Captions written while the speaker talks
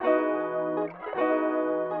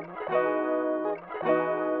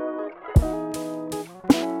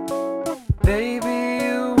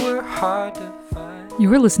hard to find.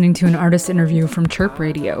 You are listening to an artist interview from Chirp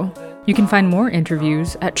Radio. You can find more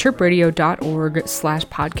interviews at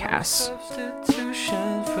chirpradio.org/podcasts.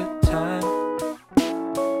 Substitution for time.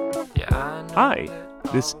 Yeah, Hi,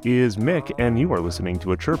 this is Mick, and you are listening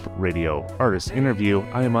to a Chirp Radio artist interview.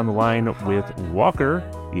 I am on the line with Walker.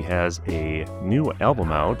 He has a new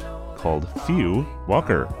album out called Few.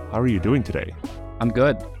 Walker, how are you doing today? I'm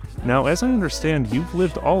good. Now, as I understand, you've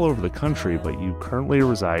lived all over the country, but you currently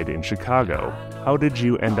reside in Chicago. How did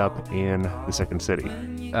you end up in the second city?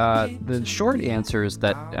 The short answer is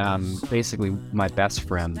that basically my best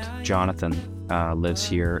friend, Jonathan, lives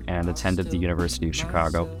here and attended the University of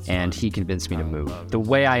Chicago, and he convinced me to move. The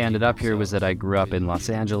way I ended up here was that I grew up in Los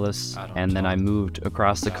Angeles, and then I moved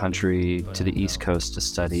across the country to the East Coast to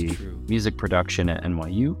study music production at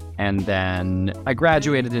NYU, and then I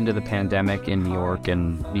graduated into the pandemic in New York,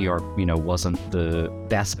 and New York, wasn't the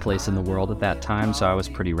best place in the world at that time, so I was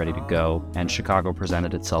pretty ready to go, and Chicago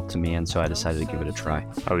presented itself to me, and so I decided to give it a try.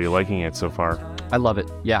 How are you liking it so far? I love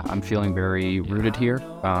it. Yeah, I'm feeling very rooted here.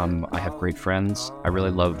 I have great friends. I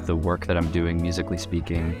really love the work that I'm doing, musically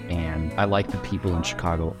speaking, and I like the people in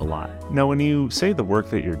Chicago a lot. Now, when you say the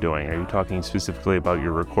work that you're doing, are you talking specifically about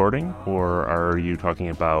your recording, or are you talking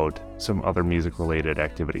about some other music-related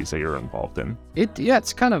activities that you're involved in?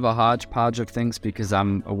 It's kind of a hodgepodge of things because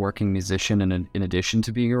I'm a working musician in addition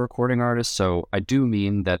to being a recording artist, so I do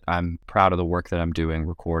mean that I'm proud of the work that I'm doing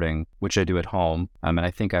recording, which I do at home, and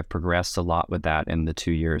I think I've progressed a lot with that in the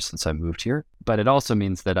 2 years since I moved here. But it also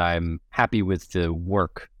means that I'm happy with the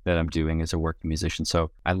work that I'm doing as a working musician.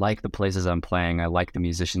 So I like the places I'm playing. I like the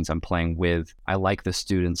musicians I'm playing with. I like the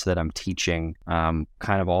students that I'm teaching, kind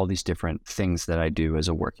of all these different things that I do as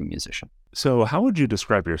a working musician. So how would you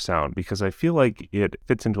describe your sound? Because I feel like it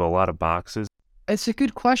fits into a lot of boxes. It's a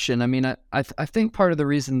good question. I mean, I think part of the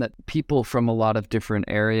reason that people from a lot of different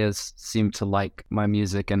areas seem to like my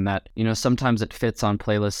music, and that, sometimes it fits on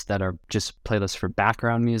playlists that are just playlists for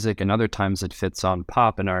background music, and other times it fits on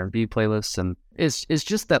pop and R&B playlists, and it's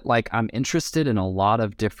just that, I'm interested in a lot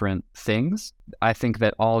of different things. I think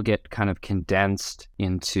that all get kind of condensed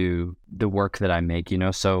into the work that I make,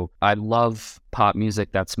 so I love pop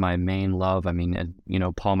music. That's my main love. I mean,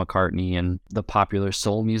 Paul McCartney and the popular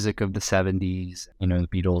soul music of the 70s, the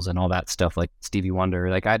Beatles and all that stuff, like Stevie Wonder.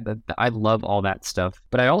 I love all that stuff,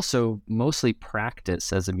 but I also mostly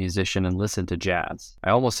practice as a musician and listen to jazz.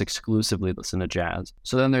 I almost exclusively listen to jazz.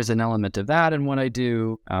 So then there's an element of that in what I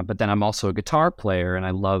do, but then I'm also a guitar player, and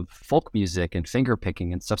I love folk music and finger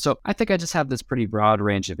picking and stuff. So I think I just have this pretty broad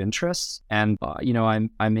range of interests, and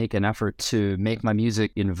I make an effort to make my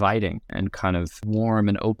music inviting and kind of warm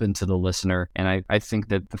and open to the listener. And I think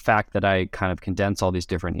that the fact that I kind of condense all these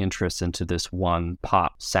different interests into this one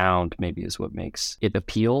pop sound maybe is what makes it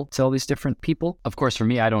appeal to all these different people. Of course, for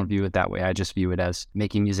me, I don't view it that way. I just view it as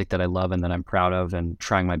making music that I love and that I'm proud of, and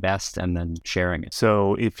trying my best and then sharing it.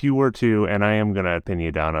 So if you were to, and I am going to pin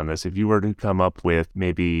you down on this, if you were to come up with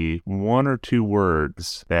maybe one or two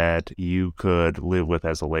words that you could live with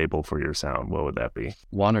as a label for your sound, what would that be?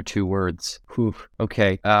 One or two words. Whew.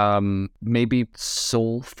 Okay. Maybe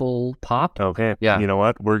soulful pop. Okay. Yeah. You know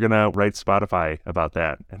what? We're going to write Spotify about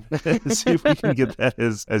that and see if we can get that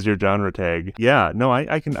as your genre tag. Yeah. No,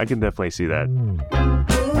 I can definitely see that.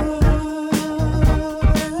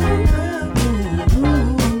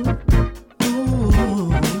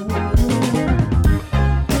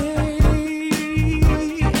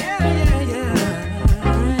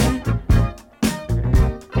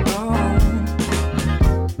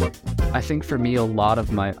 I think for me, a lot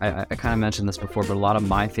of I kind of mentioned this before, but a lot of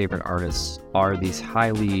my favorite artists are these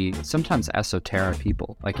highly, sometimes esoteric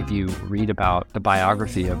people. Like if you read about the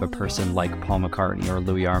biography of a person like Paul McCartney or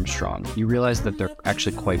Louis Armstrong, you realize that they're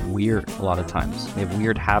actually quite weird a lot of times. They have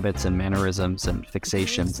weird habits and mannerisms and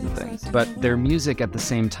fixations and things. But their music at the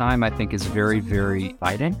same time, I think, is very, very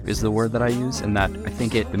inviting, is the word that I use, and that I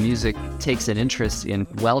think the music takes an interest in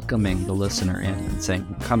welcoming the listener in and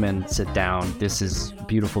saying, come in, sit down, this is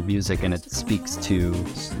beautiful music, and it speaks to,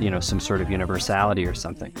 some sort of universality or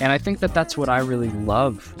something. And I think that that's what I really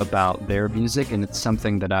love about their music, and it's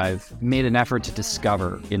something that I've made an effort to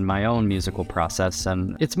discover in my own musical process.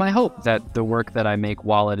 And it's my hope that the work that I make,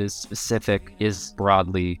 while it is specific, is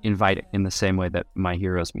broadly inviting in the same way that my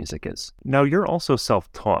heroes' music is. Now, you're also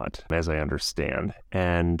self-taught, as I understand,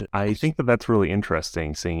 and I think that that's really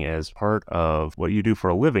interesting, seeing as part of what you do for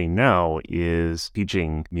a living now is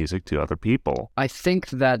teaching music to other people. I think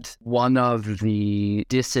think that one of the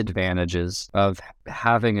disadvantages of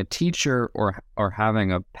having a teacher or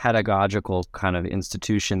having a pedagogical kind of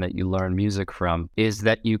institution that you learn music from is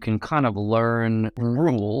that you can kind of learn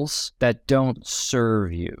rules that don't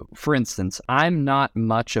serve you. For instance, I'm not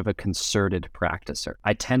much of a concerted practicer.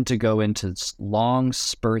 I tend to go into long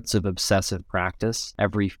spurts of obsessive practice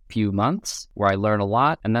every few months where I learn a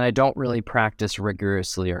lot, and then I don't really practice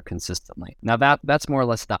rigorously or consistently. Now that's more or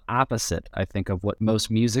less the opposite, I think, of what most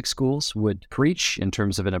music schools would preach in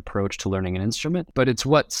terms of an approach to learning an instrument, but it's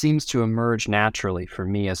what seems to emerge naturally for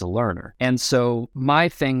me as a learner. And so my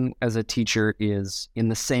thing as a teacher is, in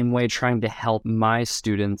the same way, trying to help my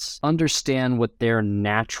students understand what their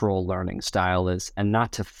natural learning style is and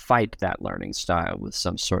not to fight that learning style with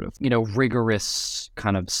some sort of, rigorous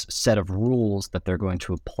kind of set of rules that they're going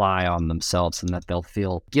to apply on themselves and that they'll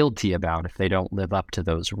feel guilty about if they don't live up to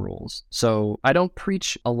those rules. So I don't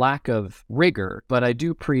preach a lack of rigor, but I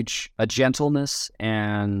do preach a gentleness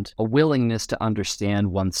and a willingness to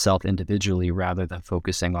understand oneself individually rather than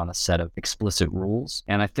focusing on a set of explicit rules.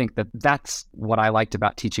 And I think that that's what I liked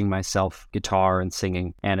about teaching myself guitar and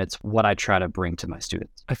singing, and it's what I try to bring to my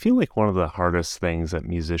students. I feel like one of the hardest things that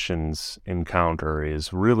musicians encounter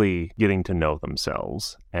is really getting to know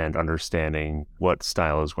themselves and understanding what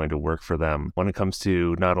style is going to work for them when it comes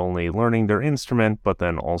to not only learning their instrument, but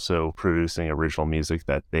then also producing original music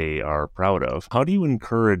that they are proud of. How do you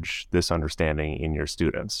encourage this understanding in your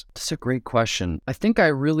students? That's a great question. I think I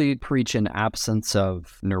really preach an absence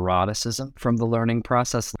of neuroticism from the learning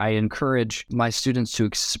process. I encourage my students to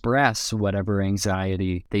express whatever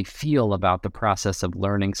anxiety they feel about the process of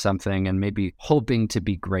learning something and maybe hoping to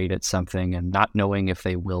be great at something and not knowing if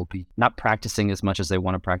they will be, not practicing as much as they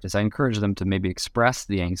want to practice. I encourage them to maybe express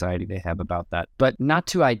the anxiety they have about that, but not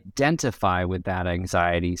to identify with that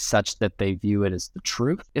anxiety such that they view it as the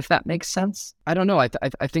truth, if that makes sense. I don't know.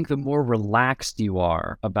 I think the more relaxed you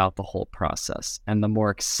are about the whole process and the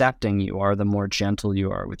more accepting you are, the more gentle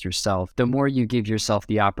you are with yourself, the more you give yourself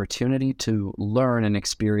the opportunity to learn and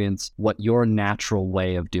experience what your natural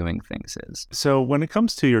way of doing things is. So when it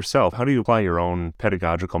comes to yourself, how do you apply your own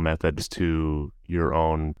pedagogical methods to your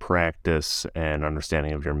own practice and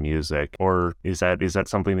understanding of your music? Or is that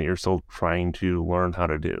something that you're still trying to learn how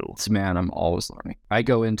to do? Man, I'm always learning. I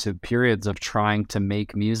go into periods of trying to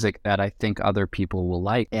make music that I think other people will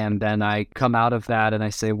like. And then I come out of that and I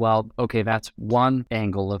say, well, okay, that's one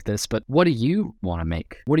angle of this, but what do you want to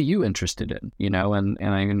make? What are you interested in? And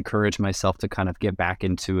I encourage myself to kind of get back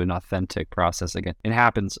into an authentic process again. It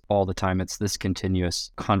happens all the time. It's this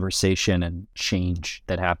continuous conversation and change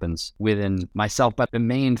that happens within myself. But the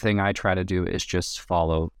main thing I try to do is just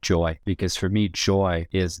follow joy, because for me, joy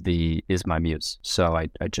is my muse. So I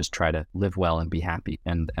just try to live well and be happy.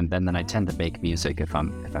 And then I tend to make music if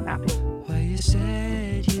I'm happy. Well, you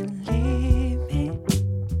said you'd leave me.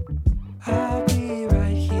 I'll be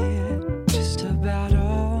right here just about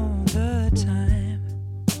all the time.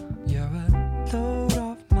 You're a load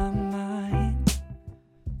off my mind.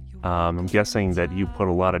 I'm guessing that you put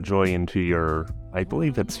a lot of joy into your, I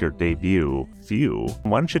believe it's your debut, Few.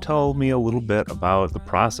 Why don't you tell me a little bit about the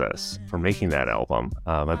process for making that album?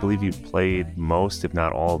 I believe you played most, if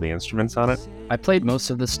not all, the instruments on it. I played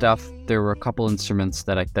most of the stuff. There were a couple instruments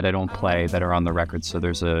that I don't play that are on the record. So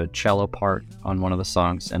there's a cello part on one of the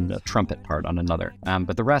songs and a trumpet part on another.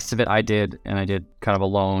 But the rest of it I did kind of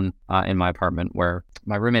alone in my apartment, where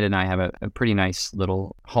my roommate and I have a pretty nice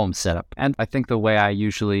little home setup. And I think the way I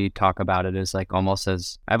usually talk about it is like almost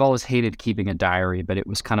as, I've always hated keeping a diary, but it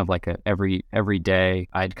was kind of like every day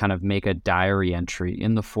I'd kind of make a diary entry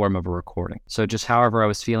in the form of a recording. So just however I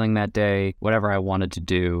was feeling that day, whatever I wanted to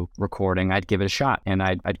do recording, I'd give it a shot. And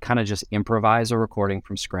I'd kind of just improvise a recording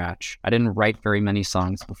from scratch. I didn't write very many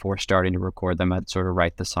songs before starting to record them. I'd sort of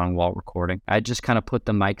write the song while recording. I'd just kind of put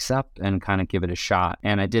the mics up and kind of give it a shot.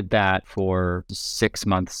 And I did that for 6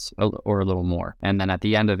 months or a little more. And then at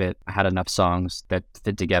the end of it, I had enough songs that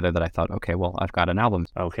fit together that I thought, okay, well, I've got an album.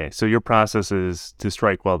 Okay, so your process is to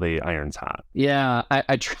strike while the iron's hot. Yeah,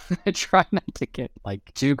 I try not to get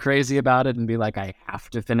like too crazy about it and be like, I have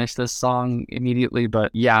to finish this song immediately.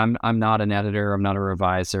 But yeah, I'm not an editor. I'm not a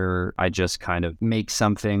reviser. I just kind of make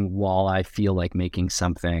something while I feel like making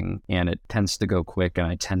something, and it tends to go quick, and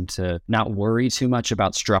I tend to not worry too much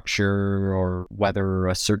about structure or whether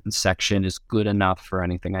a certain section is good enough or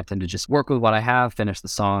anything. I tend to just work with what I have, finish the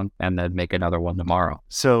song, and then make another one tomorrow.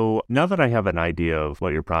 So now that I have an idea of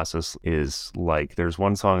what your process is like, there's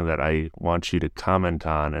one song that I want you to comment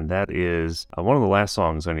on, and that is one of the last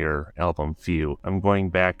songs on your album, Few. I'm going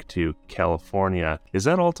back to California. Is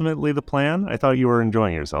that ultimately the plan? I thought you were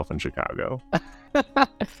enjoying yourself in Chicago.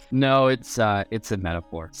 No, it's a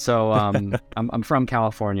metaphor. So I'm from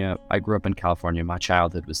California. I grew up in California. My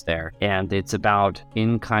childhood was there. And it's about,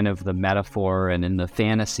 in kind of the metaphor and in the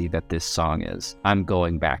fantasy that this song is, I'm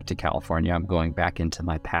going back to California. I'm going back into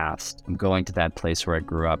my past. I'm going to that place where I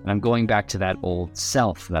grew up. And I'm going back to that old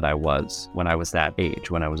self that I was when I was that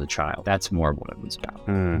age, when I was a child. That's more what it was about.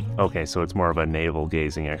 Okay, so it's more of a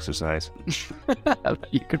navel-gazing exercise.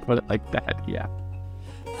 You could put it like that, yeah.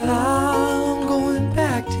 I'm going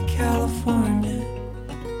back to California.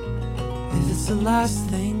 If it's the last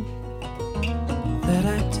thing that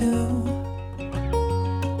I do,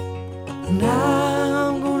 and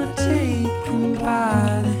I'm gonna take him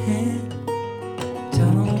by the hand, tell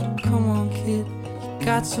him, come on kid, you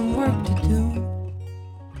got some work to do.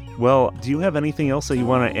 Well, do you have anything else that you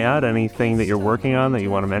want to add? Anything that you're working on that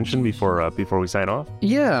you want to mention before we sign off?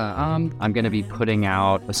 Yeah, I'm going to be putting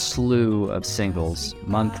out a slew of singles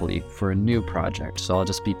monthly for a new project. So I'll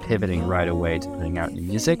just be pivoting right away to putting out new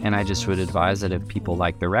music. And I just would advise that if people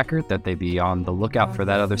like the record, that they be on the lookout for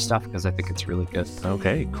that other stuff, because I think it's really good.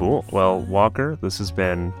 Okay, cool. Well, Walker, this has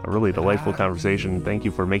been a really delightful conversation. Thank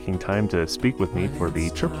you for making time to speak with me for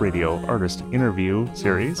the Chirp Radio Artist Interview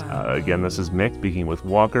Series. Again, this is Mick speaking with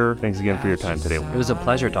Walker. Thanks again for your time today. It was a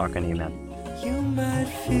pleasure talking to you, man. You might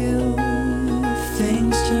feel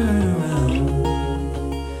things turn around.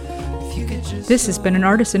 If you could just This has been an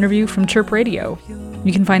artist interview from Chirp Radio.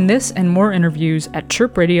 You can find this and more interviews at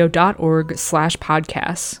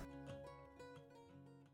chirpradio.org/podcasts.